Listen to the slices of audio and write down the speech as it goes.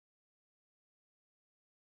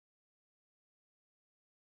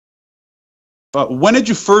When did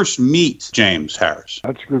you first meet James Harris?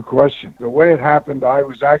 That's a good question. The way it happened, I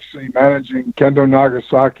was actually managing Kendo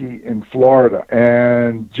Nagasaki in Florida,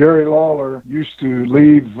 and Jerry Lawler used to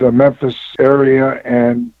leave the Memphis area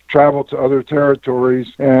and travel to other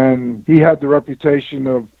territories, and he had the reputation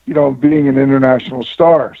of being an international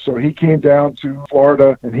star. So he came down to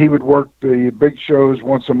Florida, and he would work the big shows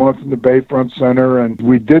once a month in the Bayfront Center. And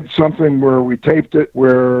we did something where we taped it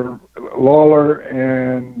where Lawler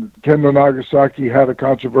and Kendo Nagasaki had a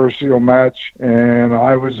controversial match, and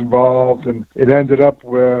I was involved, and it ended up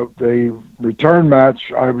with a return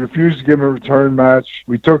match. I refused to give him a return match.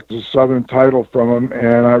 We took the Southern title from him,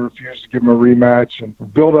 and I refused to give him a rematch,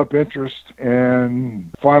 and built up interest.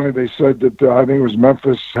 And finally they said that I think it was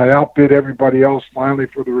Memphis had outbid everybody else finally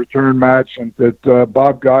for the return match, and that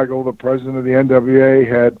Bob Geigel, the president of the NWA,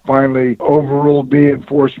 had finally overruled me and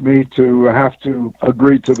forced me to have to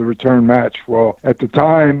agree to the return match. Well, at the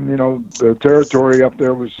time, the territory up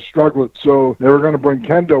there was struggling, so they were going to bring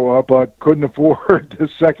Kendo up, but couldn't afford the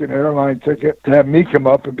second airline ticket to have me come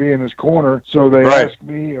up and be in his corner. So they asked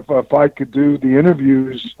me if I could do the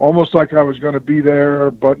interviews, almost like I was going to be there,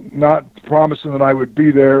 but not promising that I would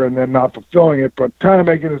be there and then not fulfilling it, but kind of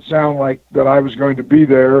making it sound like that I was going to be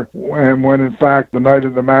there, and when in fact the night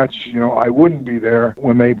of the match, I wouldn't be there.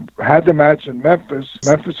 When they had the match in Memphis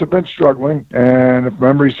had been struggling, and if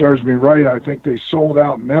memory serves me right, I think they sold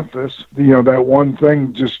out Memphis. That one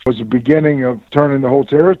thing just was the beginning of turning the whole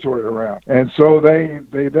territory around. And so they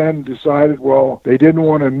then decided, well, they didn't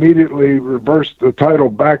want to immediately reverse the title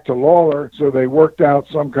back to Lawler, so they worked out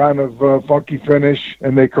some kind of funky finish,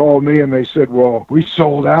 and they called me and they said, well, we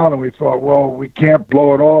sold out, and we thought, well, we can't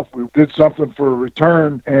blow it off. We did something for a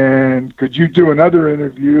return, and could you do another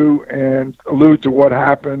interview and allude to what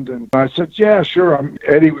happened? And I said, yeah, sure.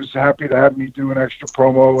 Eddie was happy to have me do an extra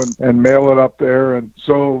promo and mail it up there. And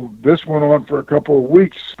so this went on for a couple of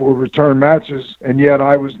weeks for return matches, and yet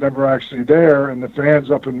I was never actually there. And the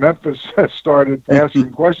fans up in Memphis started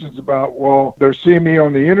asking questions about, well, they're seeing me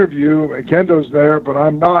on the interview, and Kendo's there, but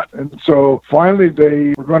I'm not. And so finally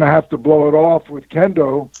they were going to have to blow it off with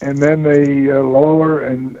Kendo, and then Lawler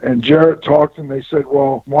and Jarrett talked, and they said,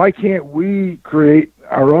 well, why can't we create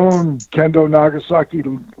our own Kendo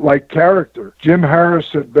Nagasaki-like character? Jim Harris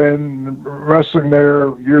had been wrestling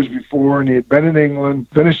there years before, and he had been in England,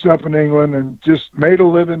 finished up in England, and just made a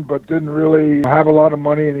living, but didn't really have a lot of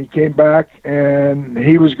money. And he came back, and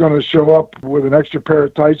he was going to show up with an extra pair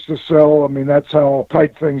of tights to sell. I mean, that's how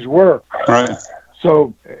tight things were. Right.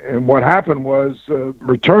 So, and what happened was a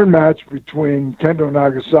return match between Kendo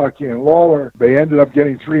Nagasaki and Lawler. They ended up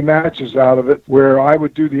getting 3 matches out of it where I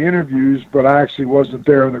would do the interviews, but I actually wasn't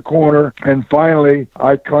there in the corner. And finally,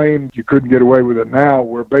 I claimed, you couldn't get away with it now,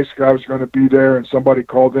 where basically I was going to be there and somebody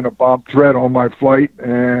called in a bomb threat on my flight,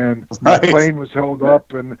 and my plane was held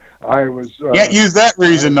up, and I was... Can't use that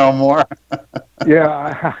reason no more.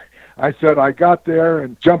 Yeah, I said I got there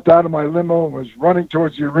and jumped out of my limo and was running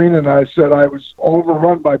towards the arena, and I said I was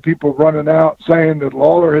overrun by people running out saying that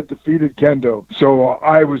Lawler had defeated Kendo. So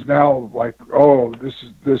I was now like, oh, this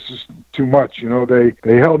is too much.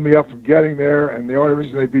 They held me up from getting there, and the only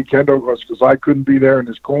reason they beat Kendo was because I couldn't be there in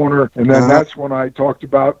his corner. And then that's when I talked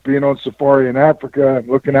about being on safari in Africa and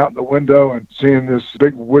looking out in the window and seeing this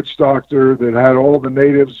big witch doctor that had all the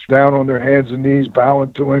natives down on their hands and knees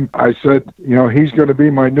bowing to him. I said, he's going to be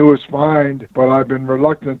my newest find, but I've been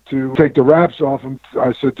reluctant to take the wraps off him.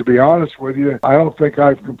 I said, to be honest with you, I don't think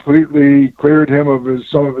I've completely cleared him of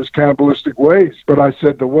some of his cannibalistic ways. But I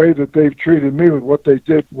said, the way that they've treated me with what they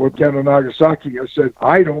did with Kendo Nagasaki, I said,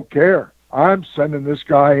 I don't care. I'm sending this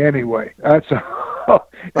guy anyway. That's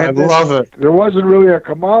I love it. There wasn't really a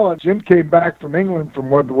Kamala. Jim came back from England from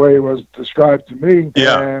the way it was described to me.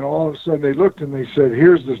 Yeah. And all of a sudden they looked and they said,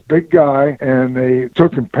 here's this big guy. And they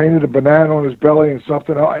took and painted a banana on his belly and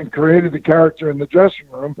something else and created the character in the dressing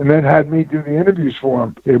room and then had me do the interviews for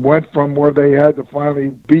him. It went from where they had to finally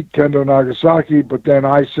beat Kendo Nagasaki, but then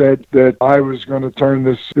I said that I was going to turn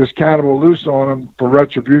this cannibal loose on him for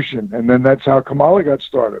retribution. And then that's how Kamala got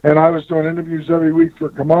started. And I was doing interviews every week for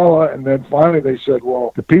Kamala, and then finally they said,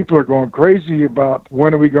 well, the people are going crazy about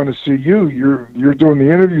when are we going to see you? You're doing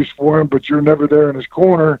the interviews for him, but you're never there in his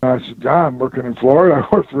corner. And I said, I'm working in Florida.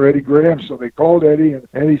 I work for Eddie Graham. So they called Eddie, and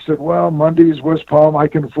Eddie said, well, Monday is West Palm. I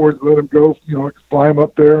can afford to let him go. I can fly him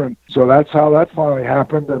up there. And so that's how that finally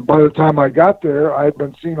happened. And by the time I got there, I had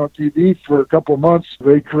been seen on TV for a couple of months.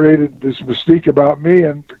 They created this mystique about me,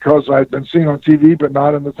 and because I'd been seen on TV but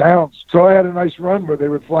not in the towns. So I had a nice run where they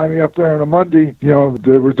would fly me up there on a Monday. They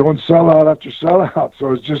were doing sellout after sellout.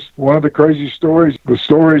 So it's just one of the crazy stories. The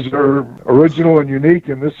stories are original and unique,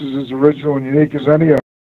 and this is as original and unique as any of